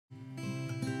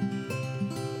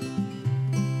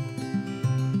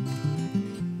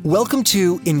Welcome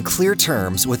to In Clear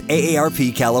Terms with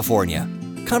AARP California.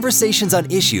 Conversations on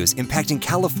issues impacting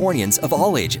Californians of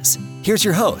all ages. Here's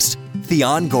your host,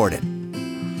 Theon Gordon.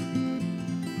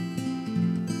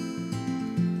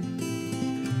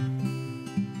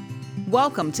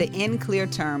 Welcome to In Clear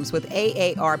Terms with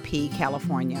AARP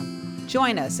California.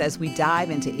 Join us as we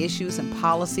dive into issues and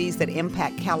policies that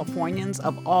impact Californians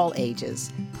of all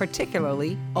ages,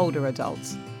 particularly older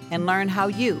adults, and learn how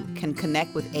you can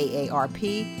connect with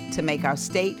AARP to make our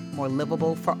state more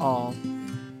livable for all.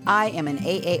 I am an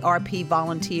AARP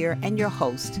volunteer and your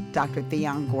host, Dr.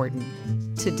 Theon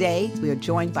Gordon. Today, we are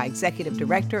joined by Executive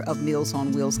Director of Meals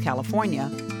on Wheels California,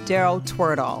 Daryl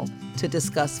Twerdahl, to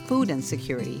discuss food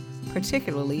insecurity,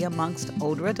 particularly amongst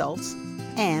older adults,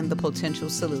 and the potential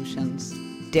solutions.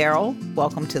 Daryl,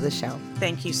 welcome to the show.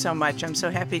 Thank you so much. I'm so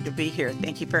happy to be here.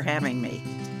 Thank you for having me.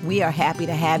 We are happy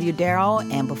to have you, Daryl.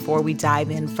 And before we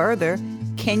dive in further,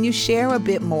 can you share a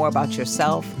bit more about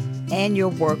yourself and your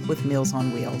work with Meals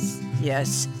on Wheels?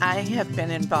 Yes, I have been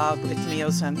involved with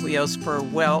Meals on Wheels for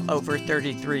well over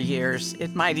 33 years.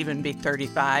 It might even be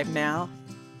 35 now.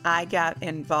 I got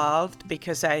involved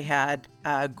because I had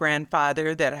a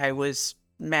grandfather that I was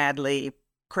madly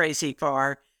crazy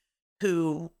for,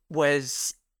 who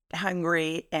was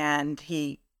hungry and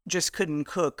he just couldn't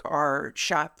cook or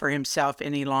shop for himself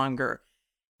any longer.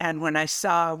 And when I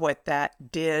saw what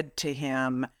that did to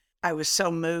him, I was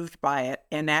so moved by it.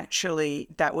 And actually,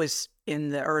 that was in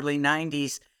the early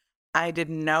 90s. I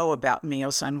didn't know about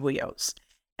Meals on Wheels.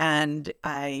 And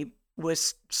I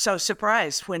was so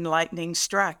surprised when lightning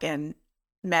struck. And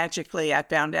magically, I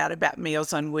found out about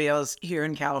Meals on Wheels here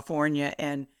in California.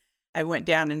 And I went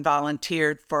down and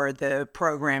volunteered for the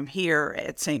program here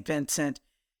at St. Vincent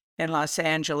in Los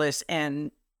Angeles,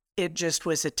 and it just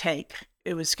was a take.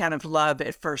 It was kind of love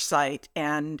at first sight,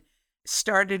 and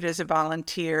started as a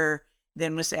volunteer,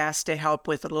 then was asked to help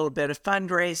with a little bit of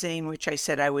fundraising, which I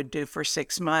said I would do for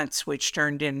 6 months, which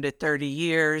turned into 30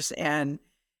 years. And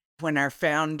when our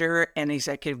founder and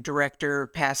executive director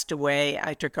passed away,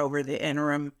 I took over the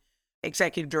interim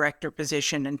executive director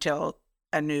position until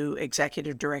a new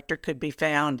executive director could be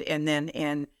found. And then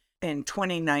in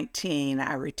 2019,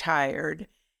 I retired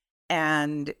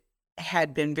and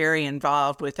had been very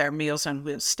involved with our Meals on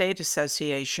Wheels State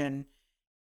Association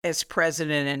as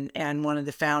president and one of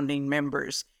the founding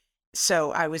members.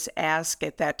 So I was asked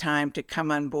at that time to come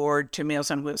on board to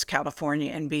Meals on Wheels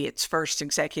California and be its first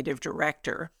executive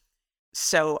director.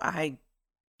 So I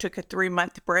took a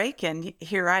 3-month break, and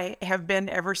here I have been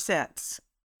ever since.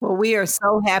 Well, we are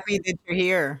so happy that you're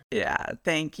here. Yeah,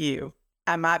 thank you.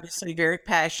 I'm obviously very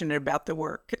passionate about the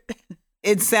work.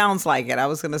 It sounds like it. I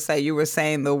was going to say, you were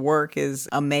saying the work is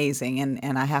amazing.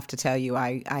 And I have to tell you,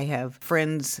 I have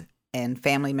friends and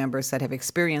family members that have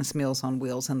experienced Meals on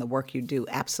Wheels, and the work you do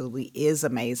absolutely is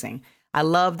amazing. I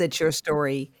love that your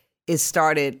story is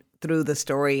started through the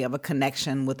story of a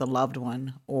connection with a loved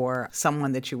one or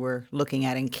someone that you were looking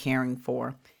at and caring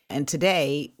for. And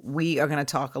today, we are going to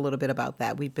talk a little bit about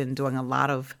that. We've been doing a lot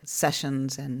of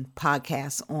sessions and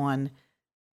podcasts on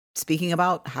speaking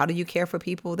about how do you care for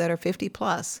people that are 50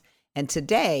 plus. And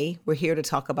today, we're here to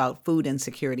talk about food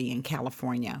insecurity in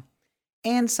California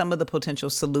and some of the potential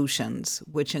solutions,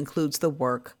 which includes the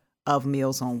work of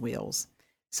Meals on Wheels.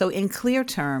 So in clear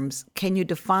terms, can you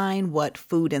define what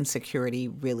food insecurity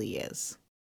really is?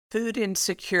 Food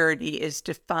insecurity is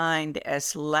defined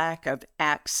as lack of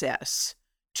access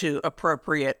to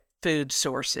appropriate food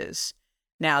sources.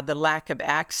 Now, the lack of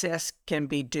access can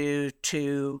be due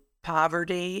to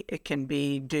poverty. It can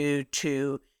be due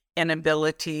to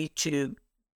inability to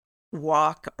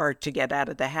walk or to get out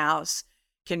of the house.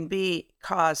 It can be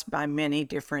caused by many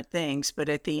different things, but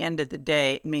at the end of the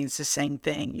day, it means the same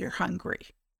thing. You're hungry.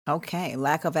 Okay,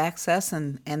 lack of access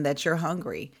and that you're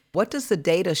hungry. What does the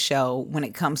data show when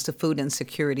it comes to food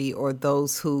insecurity or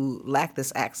those who lack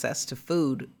this access to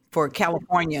food for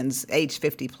Californians age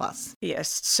 50 plus?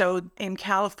 Yes. So in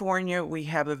California, we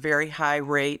have a very high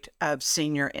rate of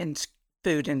senior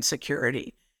food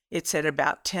insecurity. It's at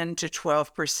about 10 to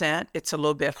 12%. It's a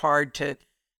little bit hard to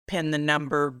pin the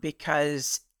number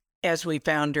because, as we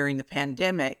found during the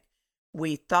pandemic,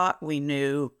 we thought we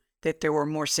knew that there were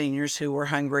more seniors who were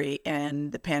hungry,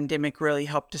 and the pandemic really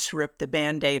helped us rip the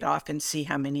Band-Aid off and see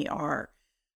how many are.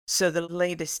 So the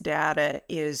latest data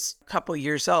is a couple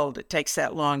years old. It takes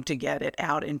that long to get it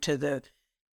out into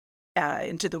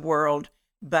the world,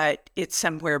 but it's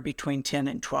somewhere between 10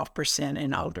 and 12%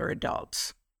 in older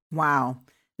adults. Wow.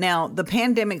 Now, the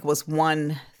pandemic was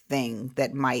one thing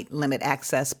that might limit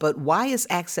access, but why is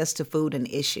access to food an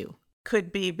issue?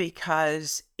 Could be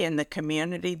because in the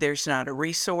community there's not a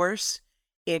resource.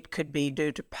 It could be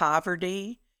due to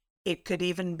poverty. It could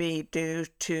even be due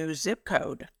to zip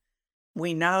code.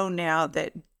 We know now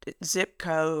that zip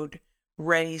code,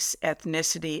 race,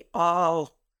 ethnicity,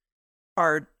 all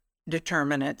are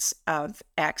determinants of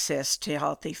access to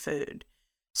healthy food.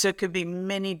 So it could be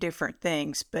many different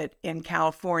things, but in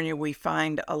California, we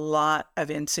find a lot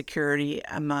of insecurity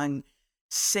among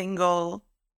single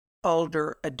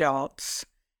older adults.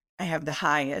 I have the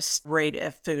highest rate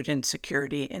of food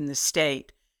insecurity in the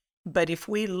state. But if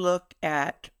we look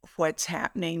at what's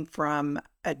happening from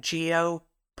a geo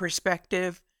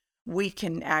perspective, we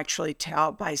can actually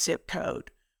tell by zip code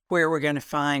where we're going to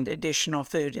find additional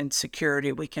food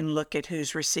insecurity. We can look at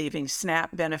who's receiving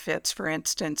SNAP benefits, for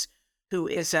instance, who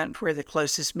isn't, where the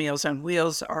closest Meals on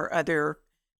Wheels or other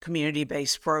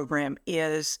community-based program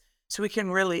is. So we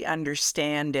can really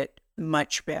understand it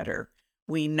much better.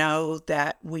 We know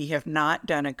that we have not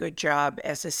done a good job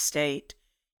as a state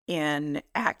in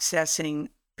accessing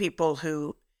people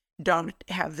who don't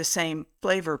have the same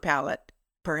flavor palette,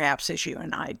 perhaps, as you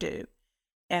and I do.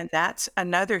 And that's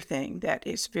another thing that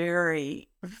is very,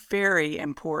 very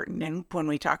important. And when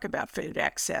we talk about food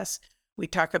access, we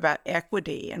talk about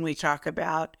equity and we talk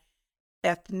about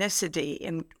ethnicity.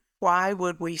 And why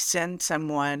would we send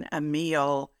someone a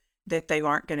meal that they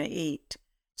aren't going to eat?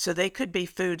 So they could be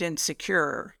food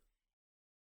insecure,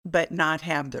 but not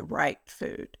have the right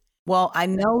food. Well, I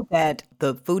know that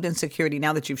the food insecurity,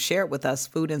 now that you've shared with us,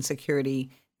 food insecurity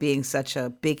being such a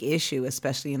big issue,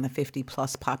 especially in the 50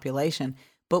 plus population,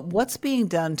 but what's being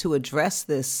done to address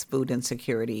this food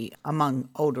insecurity among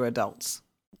older adults?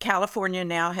 California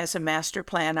now has a master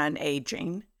plan on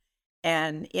aging.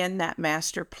 And in that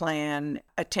master plan,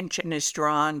 attention is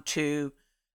drawn to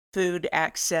food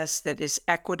access that is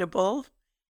equitable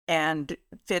and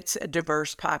fits a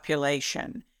diverse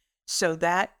population. So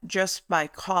that just by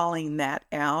calling that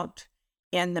out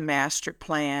in the master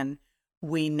plan,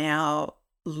 we now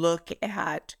look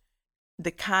at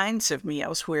the kinds of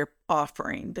meals we're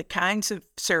offering, the kinds of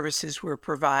services we're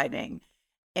providing.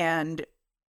 And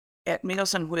at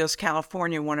Meals on Wheels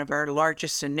California, one of our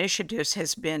largest initiatives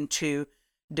has been to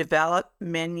develop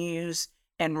menus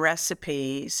and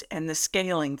recipes and the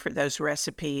scaling for those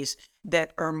recipes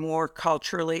that are more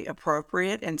culturally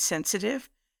appropriate and sensitive,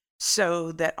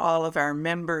 so that all of our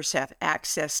members have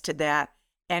access to that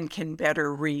and can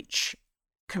better reach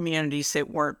communities that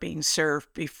weren't being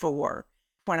served before.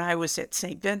 When I was at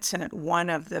St. Vincent, one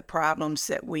of the problems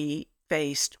that we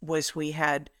faced was we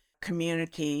had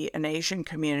an Asian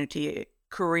community,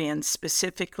 Koreans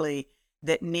specifically,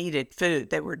 that needed food.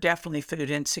 They were definitely food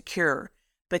insecure,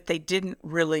 but they didn't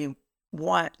really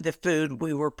want the food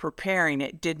we were preparing.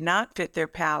 It did not fit their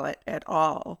palate at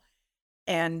all.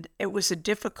 And it was a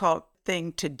difficult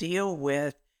thing to deal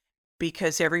with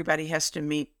because everybody has to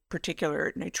meet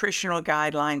particular nutritional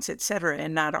guidelines, et cetera,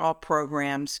 and not all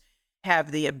programs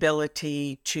have the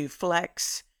ability to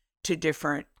flex to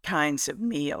different kinds of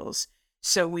meals.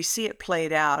 So we see it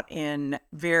played out in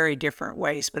very different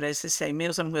ways. But as I say,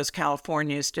 Meals on Wheels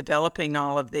California is developing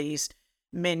all of these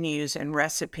menus and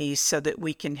recipes so that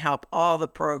we can help all the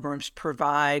programs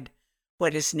provide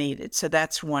what is needed. So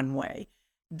that's one way.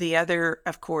 The other,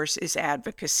 of course, is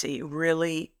advocacy,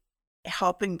 really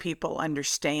helping people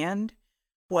understand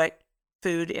what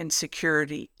food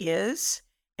insecurity is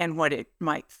and what it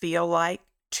might feel like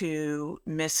to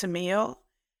miss a meal.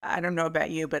 I don't know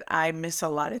about you, but I miss a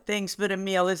lot of things, but a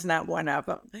meal is not one of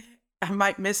them. I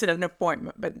might miss an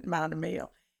appointment, but not a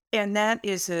meal. And that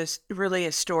is really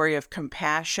a story of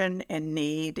compassion and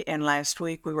need. And last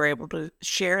week we were able to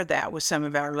share that with some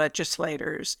of our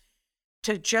legislators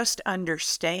to just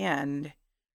understand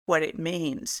what it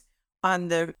means on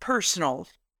the personal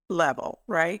level,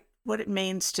 right? What it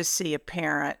means to see a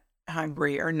parent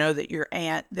hungry or know that your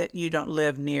aunt that you don't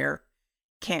live near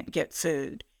can't get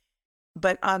food.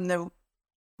 But on the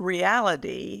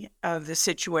reality of the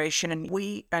situation, and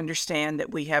we understand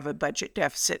that we have a budget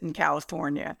deficit in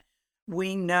California,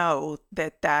 we know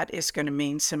that that is going to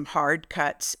mean some hard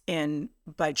cuts in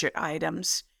budget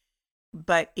items.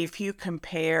 But if you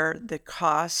compare the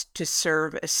cost to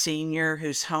serve a senior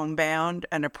who's homebound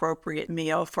an appropriate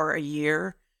meal for a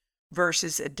year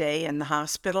versus a day in the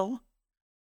hospital,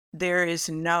 there is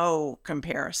no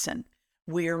comparison.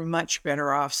 We are much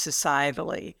better off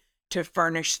societally to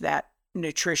furnish that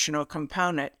nutritional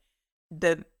component.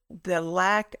 The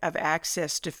lack of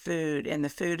access to food and the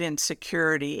food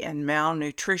insecurity and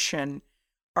malnutrition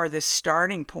are the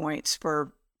starting points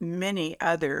for many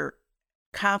other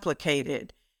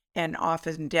complicated and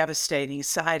often devastating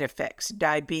side effects: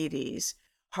 diabetes,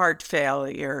 heart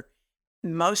failure,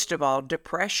 most of all,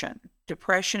 depression.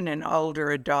 depression in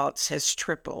older adults has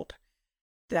tripled.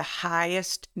 The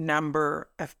highest number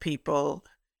of people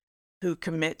who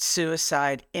commit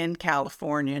suicide in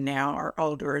California now are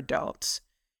older adults.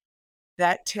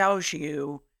 That tells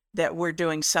you that we're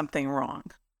doing something wrong.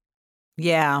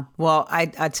 Yeah. Well, I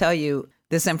tell you,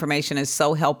 this information is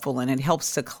so helpful, and it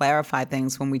helps to clarify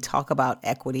things when we talk about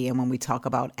equity and when we talk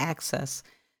about access.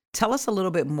 Tell us a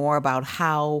little bit more about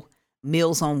how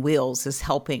Meals on Wheels is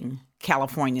helping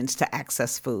Californians to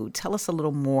access food. Tell us a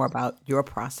little more about your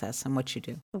process and what you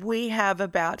do. We have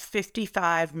about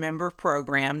 55 member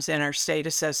programs in our state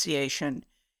association,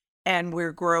 and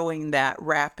we're growing that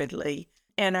rapidly.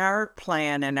 And our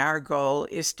plan and our goal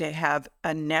is to have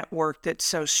a network that's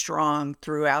so strong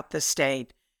throughout the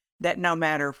state that no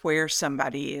matter where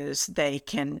somebody is, they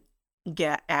can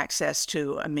get access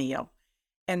to a meal.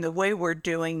 And the way we're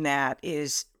doing that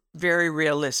is very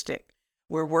realistic.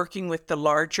 We're working with the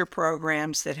larger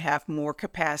programs that have more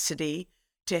capacity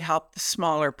to help the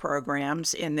smaller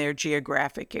programs in their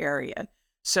geographic area.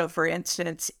 So for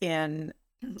instance, in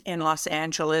Los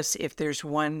Angeles, if there's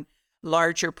one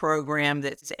larger program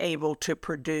that's able to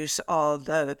produce all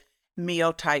the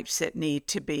meal types that need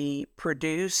to be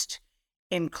produced,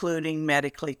 including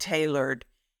medically tailored,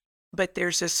 but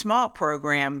there's a small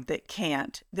program that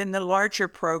can't, then the larger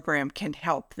program can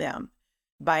help them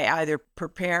by either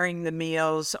preparing the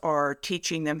meals or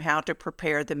teaching them how to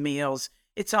prepare the meals.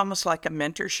 It's almost like a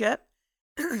mentorship.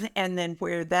 And then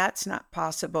where that's not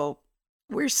possible,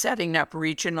 we're setting up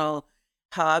regional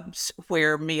hubs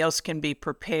where meals can be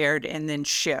prepared and then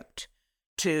shipped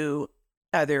to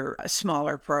other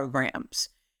smaller programs.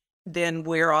 Then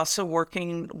we're also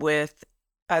working with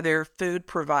other food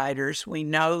providers. We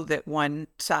know that one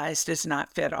size does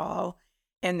not fit all,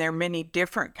 and there are many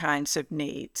different kinds of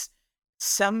needs.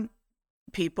 Some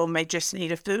people may just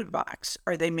need a food box,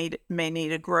 or they may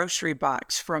need a grocery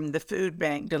box from the food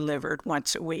bank delivered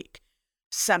once a week.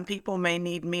 Some people may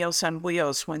need Meals on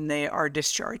Wheels when they are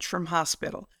discharged from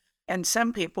hospital. And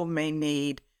some people may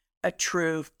need a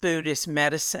true food is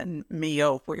medicine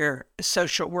meal where a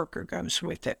social worker goes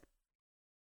with it.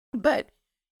 But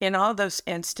in all those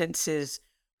instances,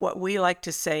 what we like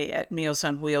to say at Meals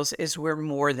on Wheels is we're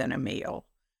more than a meal.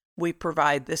 We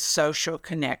provide the social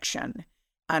connection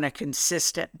on a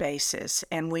consistent basis.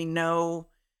 And we know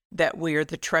that we're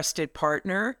the trusted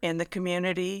partner in the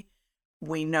community.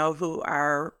 We know who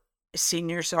our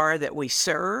seniors are that we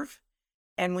serve,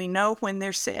 and we know when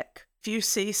they're sick. If you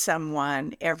see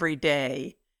someone every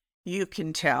day, you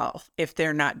can tell if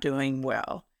they're not doing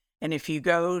well. And if you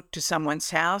go to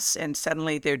someone's house and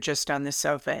suddenly they're just on the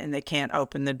sofa and they can't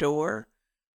open the door,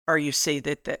 or you see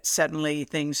that suddenly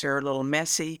things are a little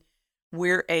messy,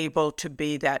 we're able to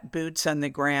be that boots on the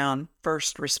ground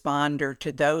first responder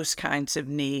to those kinds of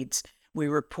needs. We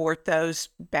report those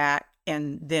back,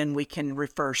 and then we can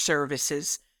refer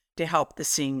services to help the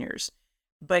seniors.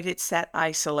 But it's that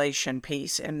isolation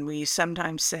piece. And we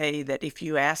sometimes say that if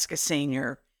you ask a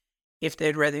senior if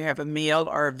they'd rather have a meal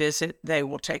or a visit, they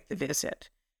will take the visit.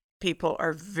 People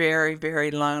are very, very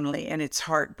lonely, and it's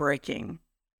heartbreaking,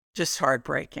 just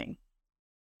heartbreaking.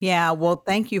 Yeah, well,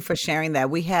 thank you for sharing that.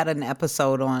 We had an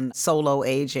episode on solo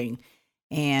aging,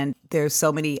 and there's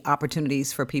so many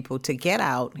opportunities for people to get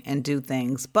out and do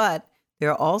things, but there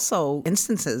are also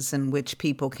instances in which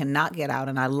people cannot get out.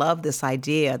 And I love this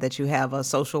idea that you have a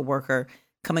social worker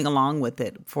coming along with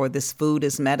it for this food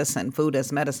as medicine,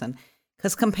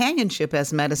 because companionship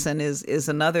as medicine is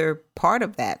another part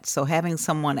of that. So having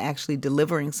someone actually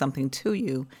delivering something to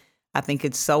you, I think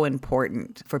it's so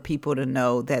important for people to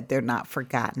know that they're not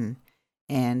forgotten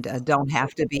and don't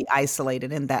have to be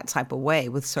isolated in that type of way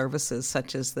with services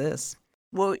such as this.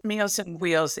 Well, Meals on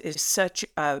Wheels is such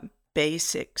a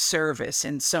basic service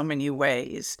in so many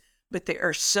ways, but there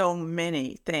are so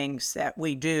many things that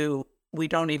we do we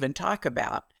don't even talk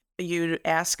about. You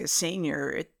ask a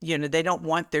senior, they don't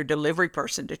want their delivery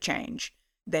person to change.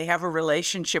 They have a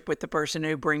relationship with the person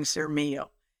who brings their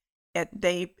meal. And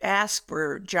they ask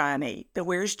for Johnny.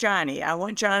 Where's Johnny? I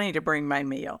want Johnny to bring my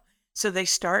meal. So they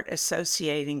start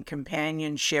associating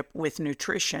companionship with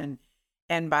nutrition.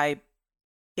 And by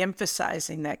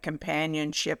emphasizing that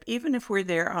companionship, even if we're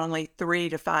there only 3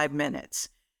 to 5 minutes,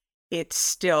 it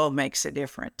still makes a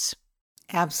difference.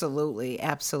 Absolutely.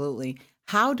 Absolutely.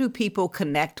 How do people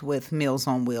connect with Meals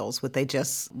on Wheels? Would they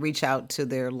just reach out to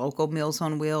their local Meals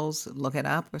on Wheels, look it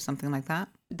up or something like that?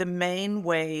 The main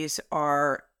ways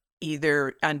are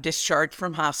either on discharge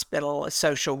from hospital, a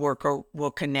social worker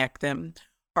will connect them,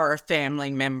 or a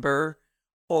family member,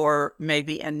 or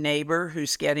maybe a neighbor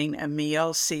who's getting a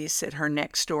meal sees that her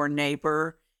next door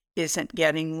neighbor isn't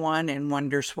getting one and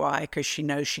wonders why, because she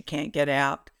knows she can't get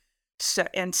out. So,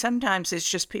 and sometimes it's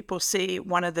just people see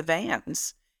one of the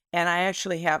vans. And I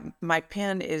actually have, my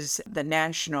pin is the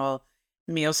National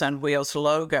Meals on Wheels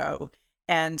logo.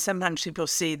 And sometimes people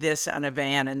see this on a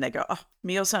van and they go, oh,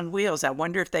 Meals on Wheels, I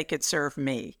wonder if they could serve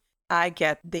me. I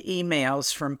get the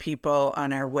emails from people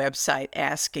on our website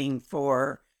asking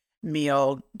for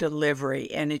meal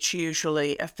delivery, and it's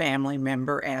usually a family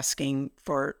member asking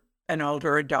for an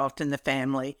older adult in the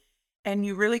family. And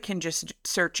you really can just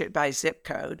search it by zip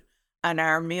code. On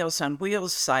our Meals on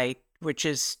Wheels site, which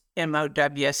is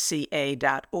mowca.org,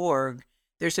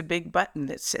 there's a big button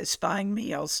that says Find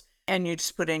Meals, and you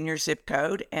just put in your zip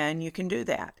code and you can do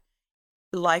that.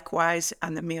 Likewise,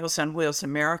 on the Meals on Wheels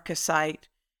America site,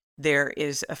 there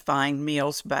is a Find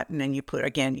Meals button, and you put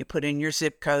in your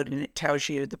zip code and it tells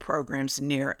you the programs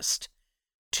nearest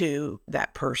to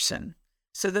that person.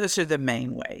 So those are the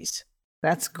main ways.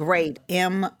 That's great.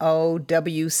 mowca.org.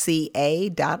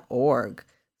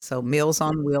 So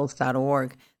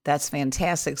mealsonwheels.org. That's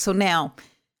fantastic. So now,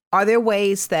 are there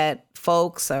ways that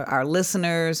folks or our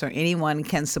listeners or anyone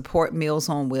can support Meals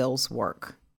on Wheels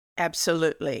work?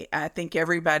 Absolutely. I think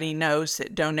everybody knows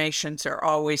that donations are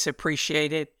always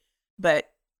appreciated.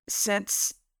 But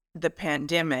since the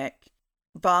pandemic,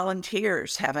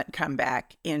 volunteers haven't come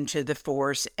back into the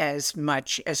force as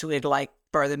much as we'd like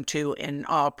for them to in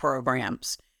all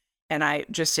programs. And I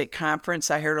just at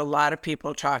conference, I heard a lot of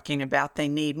people talking about they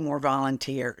need more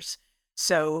volunteers.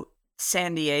 So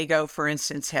San Diego, for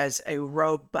instance, has a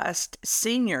robust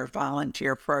senior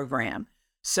volunteer program.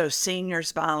 So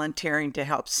seniors volunteering to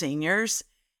help seniors.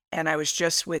 And I was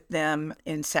just with them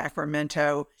in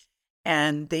Sacramento,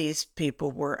 and these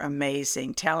people were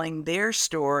amazing, telling their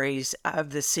stories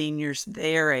of the seniors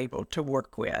they're able to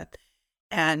work with.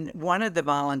 And one of the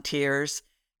volunteers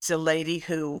is a lady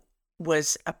who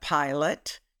was a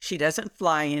pilot. She doesn't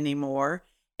fly anymore,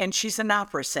 and she's an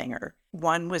opera singer.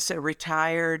 One was a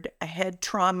retired head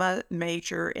trauma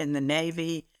major in the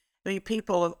Navy. I mean,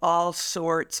 people of all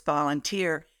sorts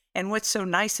volunteer. And what's so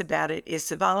nice about it is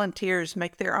the volunteers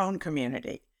make their own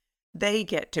community. They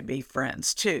get to be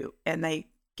friends too, and they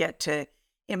get to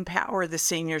empower the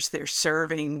seniors they're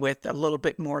serving with a little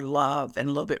bit more love and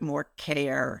a little bit more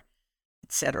care,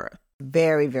 etc.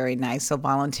 Very, very nice. So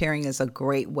volunteering is a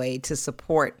great way to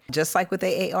support, just like with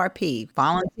AARP,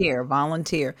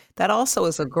 volunteer. That also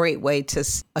is a great way to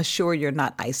assure you're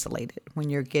not isolated when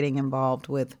you're getting involved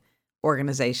with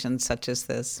organizations such as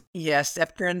this. Yes, a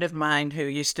friend of mine who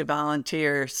used to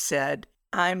volunteer said,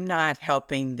 I'm not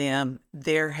helping them,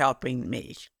 they're helping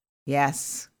me.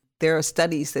 Yes, there are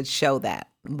studies that show that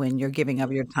when you're giving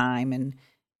of your time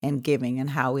and giving, and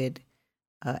how it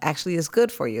actually is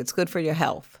good for you. It's good for your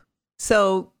health.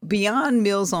 So beyond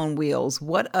Meals on Wheels,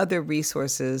 what other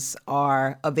resources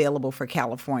are available for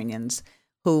Californians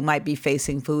who might be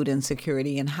facing food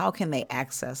insecurity, and how can they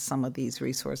access some of these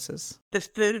resources? The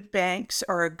food banks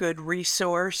are a good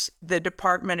resource. The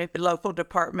local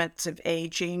departments of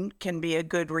aging can be a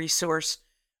good resource.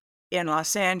 In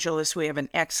Los Angeles, we have an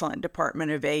excellent Department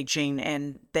of Aging,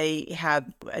 and they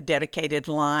have a dedicated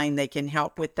line. They can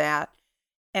help with that.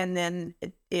 And then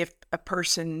if a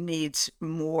person needs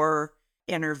more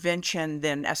intervention,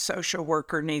 then a social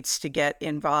worker needs to get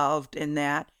involved in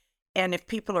that. And if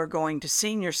people are going to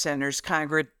senior centers,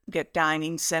 congregate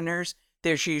dining centers,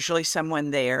 there's usually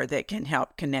someone there that can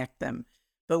help connect them.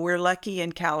 But we're lucky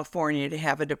in California to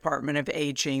have a Department of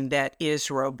Aging that is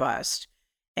robust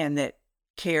and that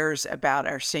cares about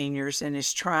our seniors and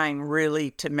is trying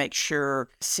really to make sure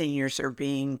seniors are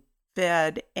being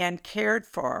fed and cared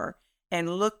for and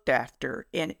looked after,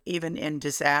 even in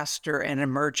disaster and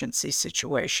emergency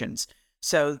situations.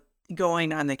 So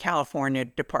going on the California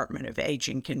Department of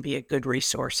Aging can be a good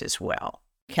resource as well.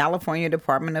 California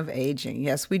Department of Aging.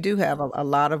 Yes, we do have a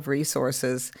lot of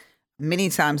resources. Many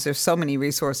times there's so many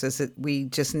resources that we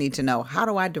just need to know, how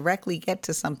do I directly get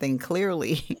to something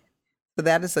clearly? So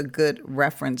that is a good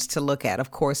reference to look at.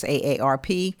 Of course,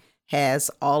 AARP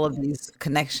has all of these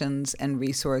connections and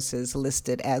resources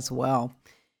listed as well.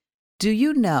 Do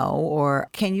you know, or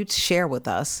can you share with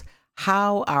us,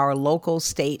 how our local,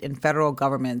 state, and federal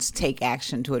governments take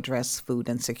action to address food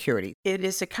insecurity? It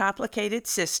is a complicated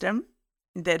system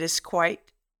that is quite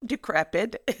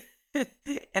decrepit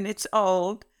and it's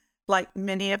old, like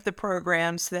many of the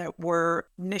programs that were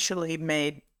initially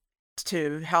made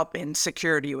to help in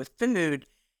security with food.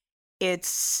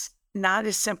 It's not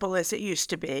as simple as it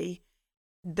used to be.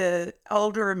 The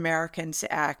Older Americans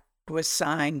Act was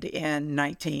signed in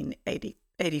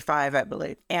 1985, I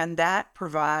believe, and that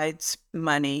provides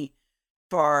money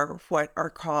for what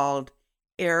are called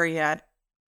area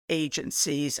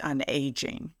agencies on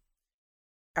aging,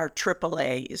 our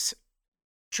AAAs.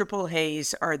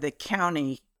 AAAs are the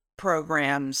county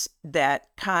programs that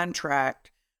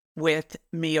contract with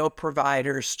meal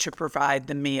providers to provide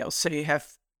the meals. So you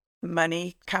have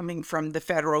money coming from the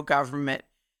federal government,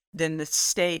 then the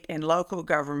state and local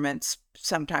governments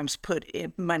sometimes put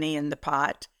money in the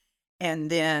pot, and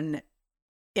then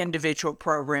individual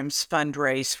programs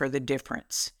fundraise for the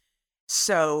difference.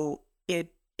 So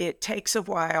it takes a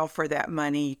while for that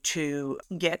money to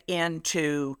get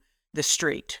into the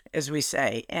street, as we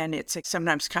say, and it's a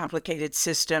sometimes complicated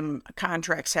system.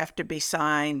 Contracts have to be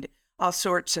signed, all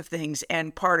sorts of things.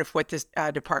 And part of what the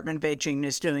Department of Aging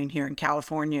is doing here in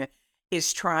California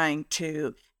is trying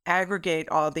to aggregate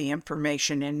all the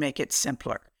information and make it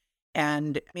simpler.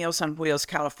 And Meals on Wheels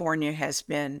California has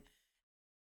been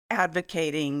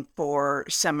advocating for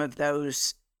some of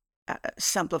those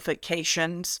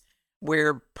simplifications.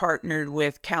 We're partnered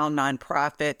with Cal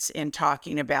nonprofits in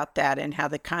talking about that and how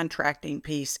the contracting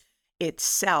piece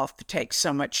itself takes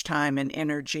so much time and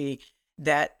energy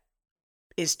that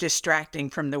is distracting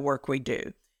from the work we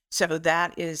do. So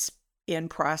that is in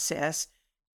process.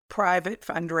 Private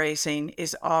fundraising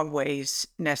is always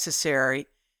necessary.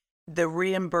 The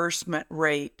reimbursement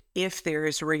rate, if there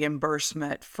is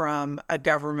reimbursement from a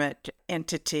government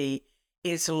entity,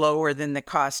 is lower than the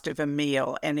cost of a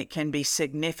meal, and it can be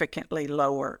significantly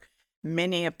lower.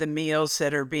 Many of the meals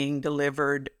that are being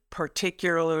delivered,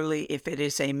 particularly if it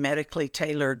is a medically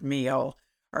tailored meal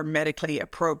or medically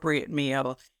appropriate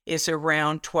meal, is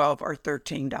around $12 or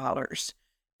 $13.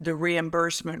 The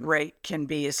reimbursement rate can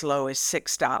be as low as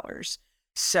 $6.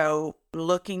 So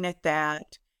looking at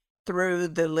that through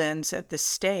the lens of the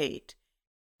state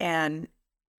and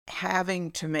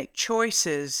having to make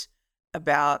choices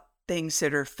about things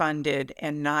that are funded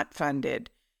and not funded.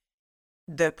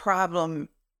 The problem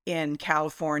in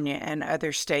California and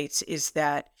other states is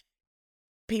that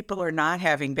people are not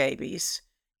having babies.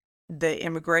 The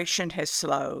immigration has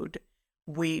slowed.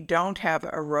 We don't have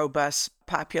a robust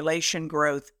population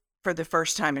growth for the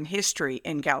first time in history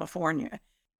in California.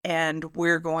 And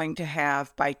we're going to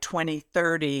have, by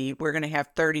 2030, we're going to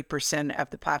have 30% of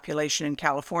the population in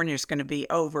California is going to be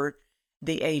over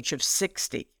the age of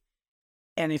 60.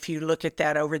 And if you look at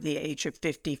that over the age of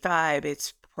 55,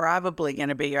 it's probably going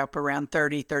to be up around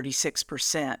 30,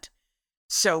 36%.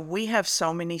 So we have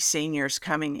so many seniors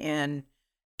coming in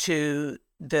to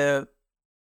the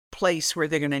place where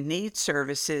they're going to need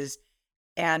services.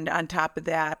 And on top of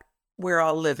that, we're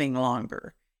all living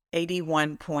longer.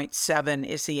 81.7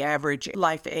 is the average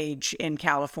life age in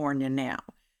California now.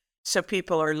 So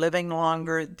people are living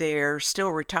longer. They're still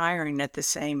retiring at the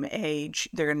same age.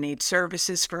 They're going to need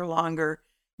services for longer.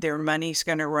 Their money's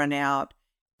going to run out.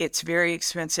 It's very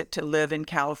expensive to live in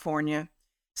California.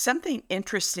 Something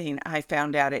interesting I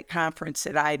found out at conference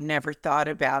that I'd never thought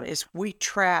about is we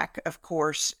track, of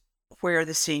course, where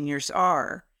the seniors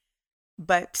are,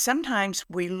 but sometimes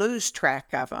we lose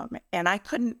track of them. And I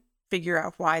couldn't figure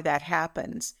out why that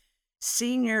happens.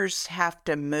 Seniors have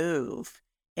to move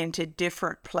into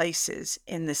different places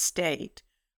in the state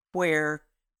where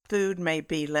food may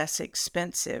be less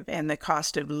expensive and the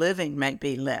cost of living may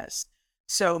be less.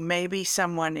 So maybe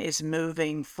someone is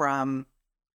moving from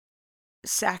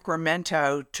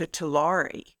Sacramento to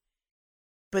Tulare,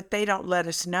 but they don't let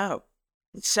us know.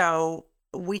 So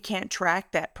we can't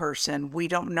track that person. We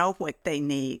don't know what they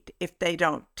need if they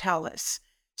don't tell us.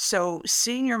 So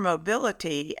senior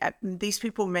mobility, these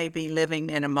people may be living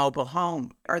in a mobile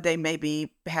home, or they may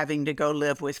be having to go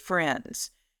live with friends.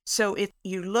 So if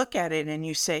you look at it and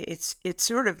you say it's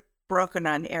sort of broken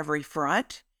on every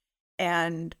front,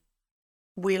 and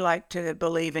we like to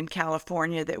believe in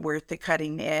California that we're at the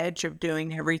cutting edge of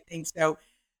doing everything. So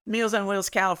Meals on Wheels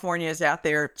California is out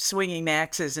there swinging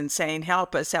axes and saying,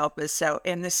 help us, help us. So,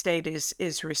 and the state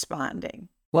is responding.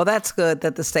 Well, that's good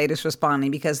that the state is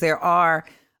responding, because there are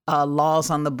laws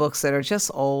on the books that are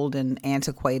just old and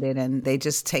antiquated, and they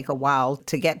just take a while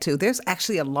to get to. There's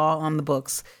actually a law on the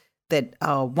books that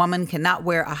a woman cannot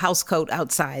wear a house coat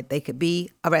outside. They could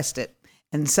be arrested.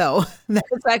 And so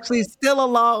that's actually still a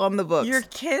law on the books. You're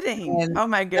kidding. And oh,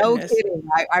 my goodness. No kidding.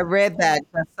 I read that.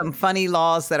 There's some funny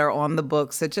laws that are on the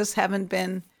books that just haven't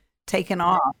been taken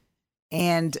off.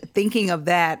 And thinking of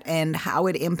that and how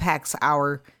it impacts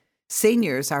our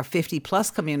seniors, our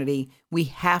 50-plus community, we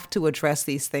have to address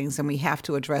these things, and we have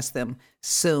to address them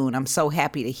soon. I'm so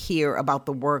happy to hear about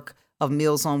the work of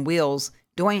Meals on Wheels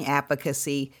doing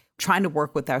advocacy, trying to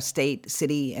work with our state,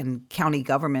 city, and county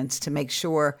governments to make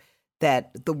sure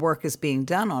that the work is being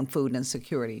done on food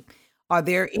insecurity. Are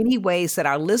there any ways that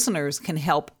our listeners can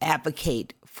help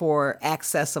advocate for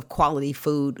access of quality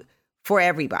food for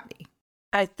everybody?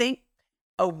 I think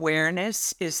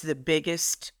awareness is the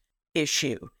biggest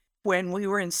issue. When we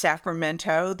were in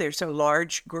Sacramento, there's a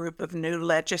large group of new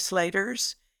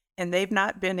legislators, and they've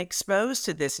not been exposed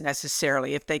to this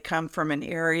necessarily if they come from an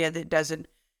area that doesn't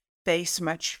face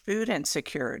much food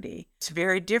insecurity. It's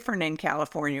very different in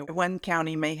California. One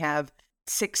county may have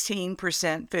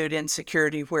 16% food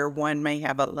insecurity where one may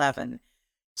have 11.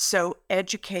 So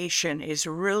education is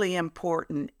really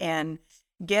important, and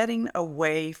getting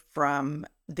away from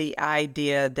the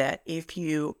idea that if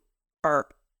you are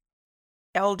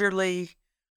elderly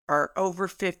or over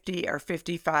 50 or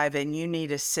 55 and you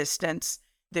need assistance,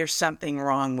 there's something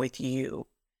wrong with you.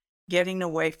 Getting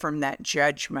away from that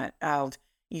judgment of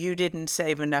you didn't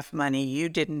save enough money, you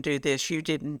didn't do this, you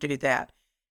didn't do that.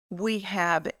 We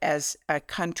have, as a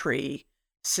country,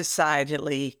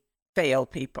 societally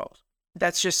failed people.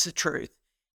 That's just the truth.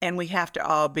 And we have to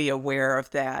all be aware of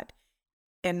that.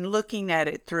 And looking at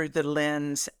it through the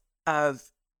lens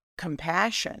of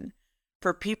compassion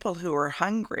for people who are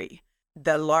hungry.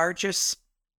 The largest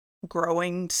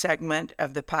growing segment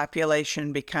of the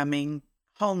population becoming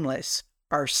homeless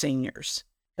are seniors.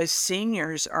 As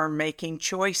seniors are making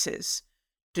choices.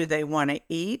 Do they want to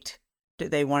eat? Do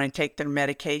they want to take their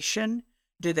medication?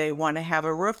 Do they want to have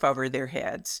a roof over their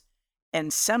heads?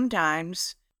 And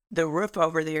sometimes the roof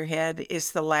over their head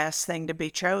is the last thing to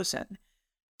be chosen.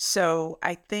 So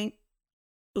I think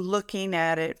looking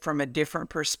at it from a different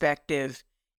perspective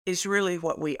is really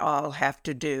what we all have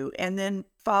to do. And then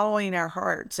following our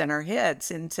hearts and our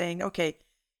heads and saying, okay,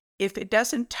 if it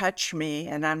doesn't touch me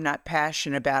and I'm not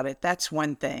passionate about it, that's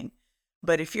one thing.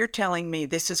 But if you're telling me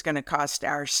this is going to cost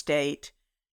our state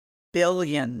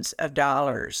billions of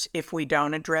dollars if we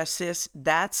don't address this,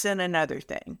 that's another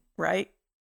thing, right?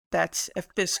 That's a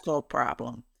fiscal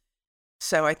problem.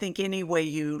 So I think any way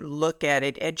you look at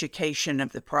it, education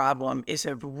of the problem is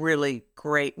a really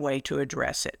great way to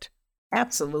address it.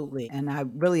 Absolutely. And I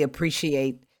really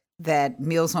appreciate that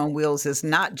Meals on Wheels is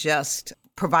not just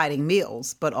providing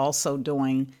meals, but also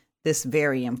doing this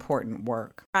very important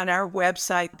work. On our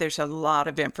website, there's a lot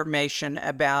of information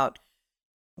about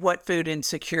what food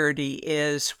insecurity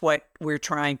is, what we're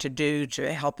trying to do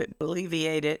to help it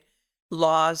alleviate it,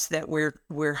 laws that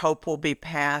we're hope will be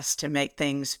passed to make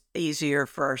things easier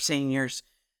for our seniors.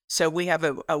 So we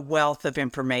have a wealth of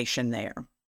information there.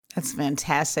 That's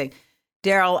fantastic.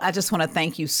 Daryl, I just want to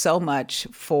thank you so much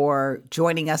for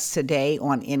joining us today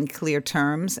on In Clear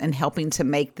Terms and helping to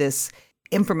make this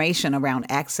information around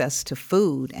access to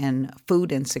food and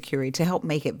food insecurity to help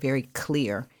make it very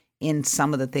clear in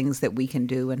some of the things that we can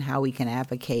do and how we can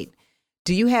advocate.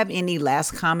 Do you have any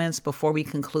last comments before we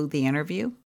conclude the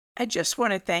interview? I just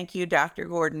want to thank you, Dr.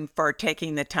 Gordon, for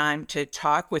taking the time to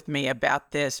talk with me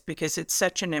about this because it's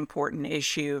such an important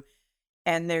issue.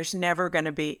 And there's never going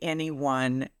to be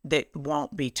anyone that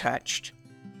won't be touched,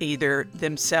 either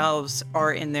themselves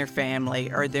or in their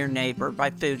family or their neighbor, by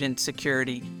food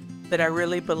insecurity. But I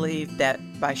really believe that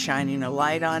by shining a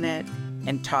light on it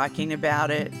and talking about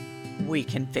it, we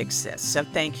can fix this. So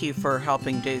thank you for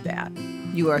helping do that.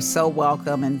 You are so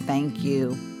welcome, and thank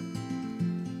you.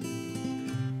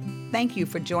 Thank you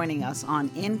for joining us on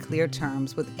In Clear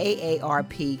Terms with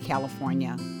AARP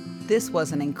California. This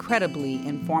was an incredibly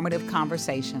informative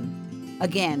conversation.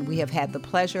 Again, we have had the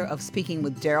pleasure of speaking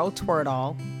with Daryl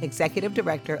Twerdahl, Executive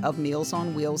Director of Meals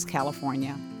on Wheels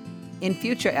California. In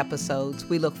future episodes,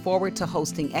 we look forward to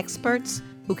hosting experts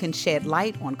who can shed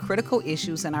light on critical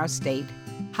issues in our state,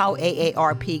 how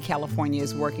AARP California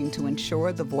is working to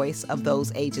ensure the voice of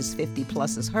those ages 50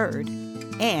 plus is heard,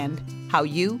 and how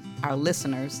you, our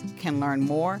listeners, can learn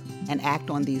more and act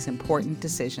on these important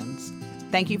decisions.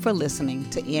 Thank you for listening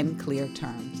to In Clear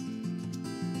Terms.